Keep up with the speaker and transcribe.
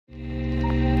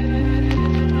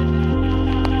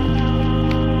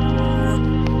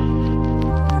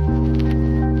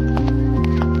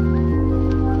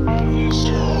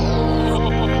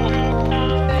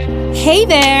Hey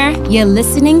there! You're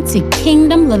listening to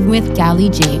Kingdom Living with Gally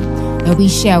J, where we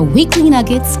share weekly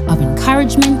nuggets of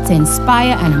encouragement to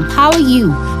inspire and empower you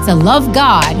to love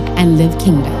God and live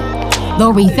kingdom.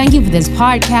 Lord, we thank you for this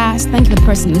podcast. Thank you for the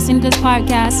person listening to this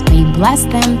podcast. May you bless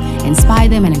them, inspire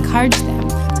them, and encourage them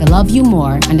to love you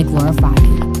more and to glorify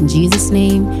you. In Jesus'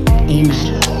 name,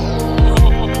 amen.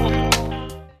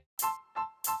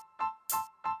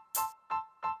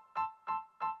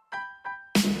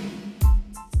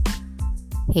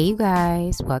 Hey you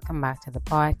guys, welcome back to the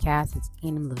podcast. It's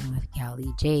Kingdom Living with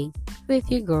Gally J,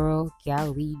 with your girl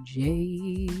Gally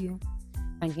J.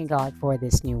 Thanking God for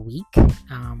this new week.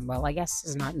 Well, I guess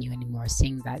it's not new anymore,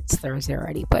 seeing that it's Thursday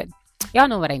already, but y'all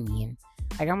know what I mean.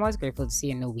 Like, I'm always grateful to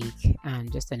see a new week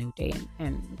and just a new day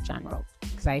in general,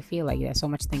 because I feel like there's so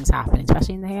much things happening,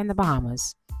 especially here in the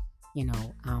Bahamas,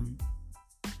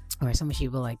 where so much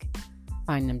people like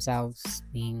find themselves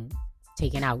being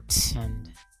taken out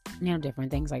and different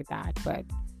things like that. But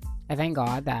I thank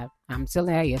God that I'm still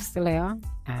here, you're still here,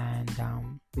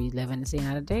 and we live in the same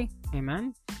another day.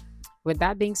 Amen. With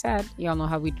that being said, y'all know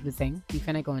how we do the thing. We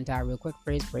finna go into our real quick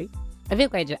praise break. I feel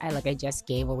like I just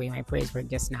gave away my praise break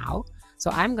just now,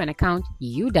 so I'm gonna count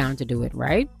you down to do it,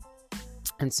 right?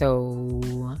 And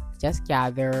so just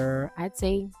gather, I'd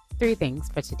say 3 things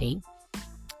for today,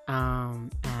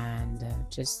 and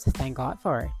just thank God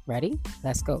for it. Ready?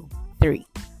 Let's go. 3.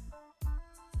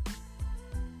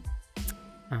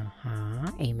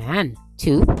 Amen.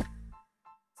 2.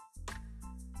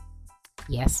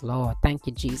 Yes, Lord. Thank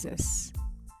you, Jesus.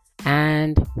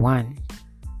 And 1.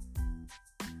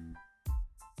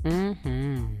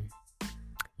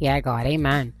 Yeah, God.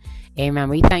 Amen. Amen.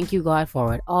 We thank you, God,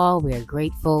 for it all. We are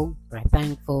grateful. We're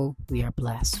thankful. We are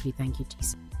blessed. We thank you,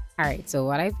 Jesus. All right. So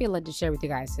what I feel like to share with you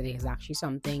guys today is actually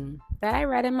something that I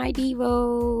read in my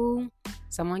Devo.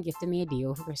 Someone gifted me a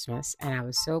Devo for Christmas, and I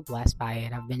was so blessed by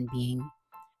it.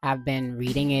 I've been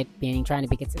reading it, trying to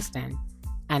be consistent,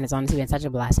 and it's honestly been such a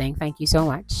blessing. Thank you so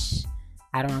much.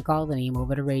 I don't want to call the name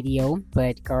over the radio,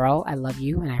 but girl, I love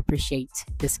you and I appreciate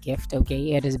this gift,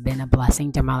 okay? It has been a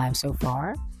blessing to my life so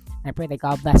far. And I pray that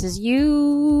God blesses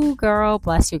you, girl.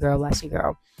 Bless you, girl. Bless you,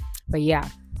 girl. But yeah,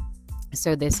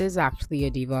 so this is actually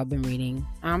a Devo I've been reading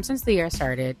since the year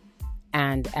started,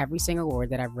 and every single word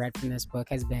that I've read from this book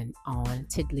has been on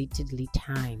tiddly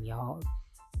time, y'all.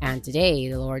 And today,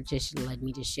 the Lord just led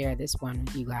me to share this one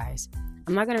with you guys.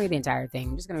 I'm not going to read the entire thing.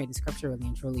 I'm just going to read the scripture really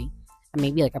and truly. And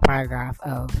maybe like a paragraph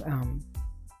of,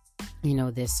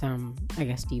 this, I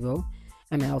guess, Devo.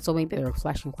 And then also maybe the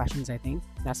reflection questions, I think.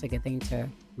 That's a good thing to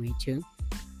read too.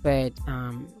 But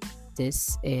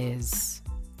this is,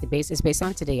 it's based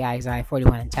on today, Isaiah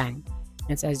 41:10.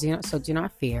 It says, do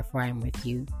not fear, for I am with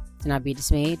you. Do not be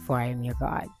dismayed, for I am your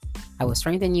God. I will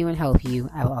strengthen you and help you.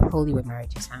 I will uphold you with my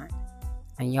righteous hand.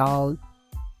 And y'all,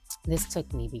 this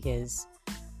took me because,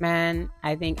 man,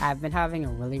 I think I've been having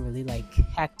a really, really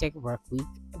hectic work week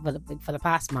for the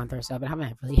past month or so. I've been having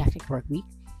a really hectic work week,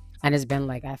 and it's been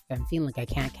like I've been feeling like I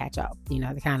can't catch up, the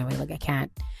kind of way like I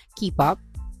can't keep up.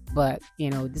 But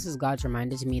this is God's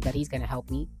reminder to me that He's gonna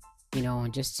help me,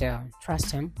 and just to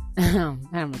trust Him. And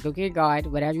I'm like, okay, God,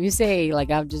 whatever you say. Like,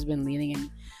 I've just been leaning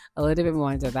in a little bit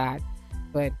more into that.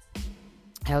 But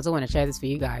I also want to share this for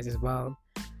you guys as well.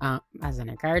 As an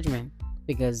encouragement,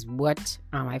 because what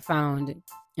I found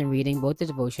in reading both the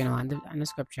devotional and the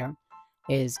scripture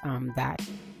is that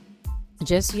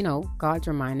just God's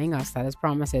reminding us that His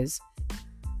promises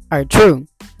are true.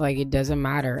 Like, it doesn't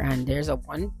matter. And there's a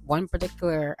one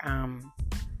particular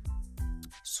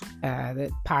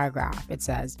the paragraph. It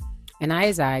says, in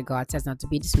Isaiah, God says not to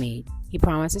be dismayed. He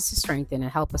promises to strengthen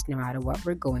and help us no matter what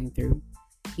we're going through.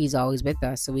 He's always with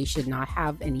us, so we should not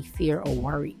have any fear or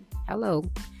worry. Hello.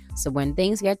 So when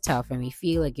things get tough and we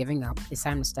feel like giving up, it's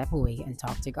time to step away and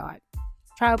talk to God.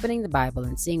 Try opening the Bible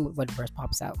and seeing what verse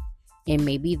pops out. It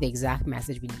may be the exact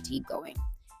message we need to keep going.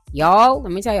 Y'all,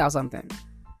 let me tell y'all something.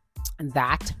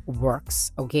 That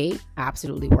works, okay?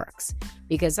 Absolutely works.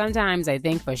 Because sometimes I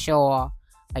think for sure,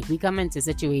 like, we come into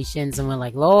situations and we're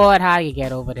like, Lord, how do you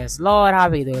get over this? Lord, how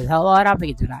do you do this? Lord, how do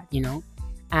you do that?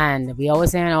 And we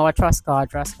always say, trust God,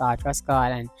 trust God, trust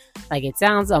God. And like, it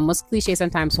sounds almost cliche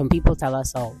sometimes when people tell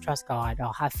us, trust God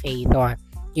or have faith or,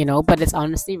 but it's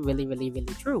honestly really, really,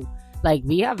 really true. Like,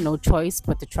 we have no choice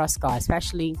but to trust God,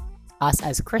 especially us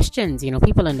as Christians.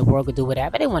 People in the world will do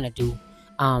whatever they want to do.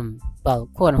 Well,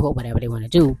 quote unquote, whatever they want to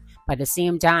do. But at the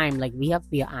same time, like, we have to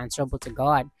be answerable to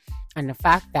God. And the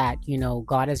fact that,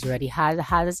 God has already has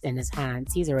us in his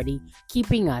hands. He's already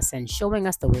keeping us and showing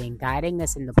us the way and guiding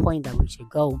us in the point that we should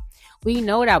go. We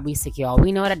know that we secure.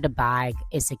 We know that the bag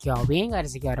is secure. We ain't got to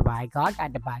secure the bag. God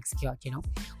got the bag secured,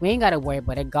 We ain't got to worry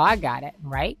about it. God got it,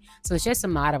 right? So it's just a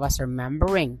matter of us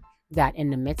remembering that in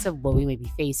the midst of what we may be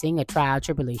facing, a trial,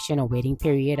 tribulation, a waiting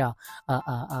period,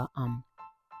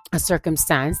 a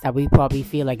circumstance that we probably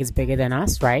feel like is bigger than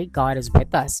us, right? God is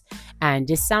with us. And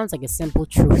this sounds like a simple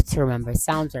truth to remember. It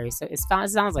sounds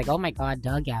like, oh my God,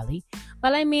 Doug Alley.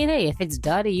 Well, I mean, hey, if it's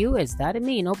duh to you, it's duh to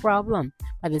me, no problem.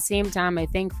 But at the same time, I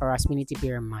think for us, we need to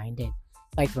be reminded.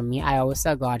 Like for me, I always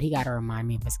tell God, he got to remind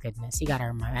me of his goodness. He got to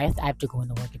remind me. I have to go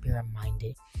into work to be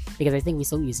reminded, because I think we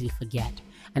so easily forget.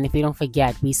 And if we don't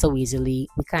forget, we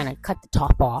kind of cut the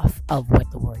top off of what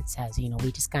the word says.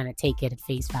 We just kind of take it at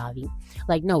face value.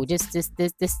 Like, no, just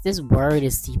this word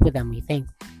is deeper than we think.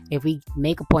 If we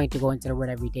make a point to go into the word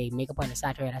every day, make a point to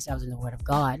saturate ourselves in the word of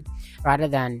God, rather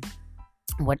than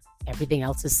what everything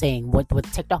else is saying, what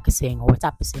TikTok is saying, or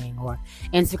WhatsApp is saying, or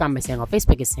Instagram is saying, or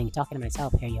Facebook is saying. Talking to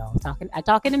myself here, y'all.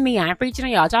 Talking to me. I'm preaching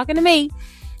to y'all. Talking to me.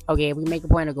 Okay, we make a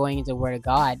point of going into the word of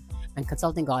God and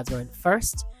consulting God's word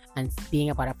first, and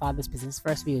being about our Father's business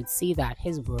first, we would see that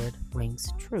his word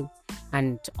rings true.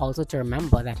 And also to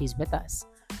remember that he's with us,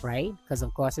 right? Because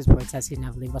of course his word says he'll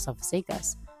never leave us or forsake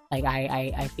us. Like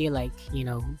I feel like,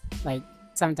 like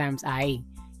sometimes I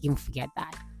even forget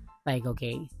that. Like,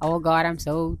 okay, oh God, I'm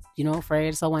so,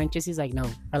 afraid, so anxious. He's like, no,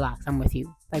 relax, I'm with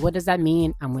you. Like, what does that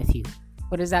mean? I'm with you.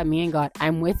 What does that mean, God?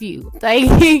 I'm with you. Like,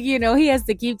 he has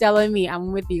to keep telling me,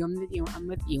 I'm with you, I'm with you, I'm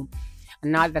with you.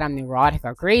 And not that I'm neurotic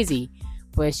or crazy,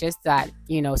 but it's just that,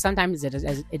 sometimes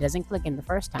it doesn't click in the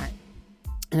first time.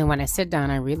 And then when I sit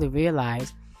down, I really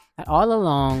realize that all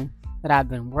along that I've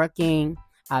been working,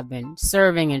 I've been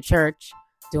serving in church,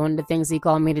 doing the things he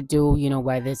called me to do,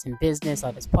 whether it's in business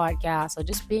or this podcast, or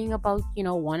just being about,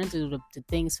 wanting to do the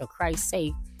things for Christ's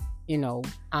sake.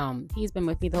 He's been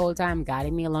with me the whole time,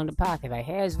 guiding me along the path. If I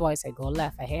hear his voice, I go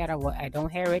left. I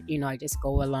don't hear it, I just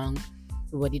go along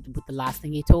with the last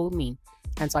thing he told me.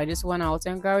 And so I just want to also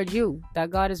encourage you that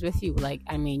God is with you. Like,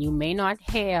 I mean, you may not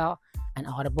hear an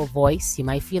audible voice. You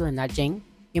might feel a nudging.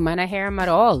 You might not hear him at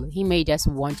all. He may just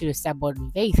want you to step out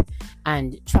in faith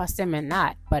and trust him in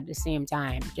that. But at the same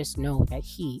time, just know that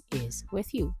he is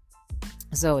with you.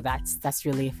 So that's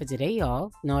really it for today,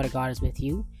 y'all. Know that God is with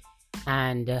you.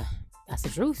 And that's the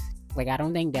truth. Like, I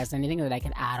don't think there's anything that I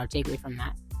can add or take away from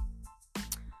that.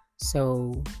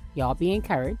 So y'all be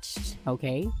encouraged,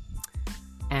 okay?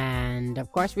 And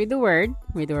of course, read the word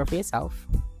for yourself,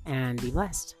 and be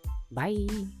blessed. Bye.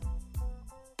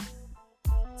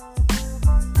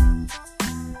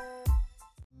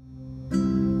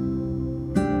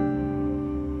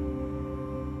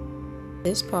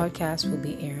 This podcast will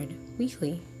be aired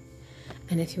weekly.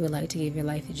 And if you would like to give your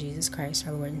life to Jesus Christ,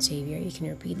 our Lord and Savior, you can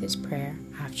repeat this prayer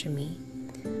after me.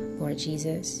 Lord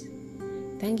Jesus,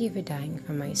 thank you for dying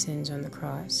for my sins on the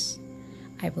cross.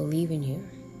 I believe in you,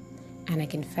 and I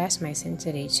confess my sin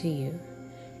today to you,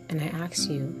 and I ask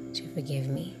you to forgive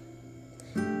me.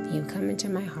 You come into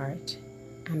my heart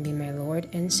and be my Lord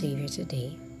and Savior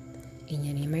today. In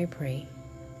your name I pray.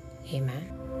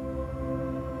 Amen.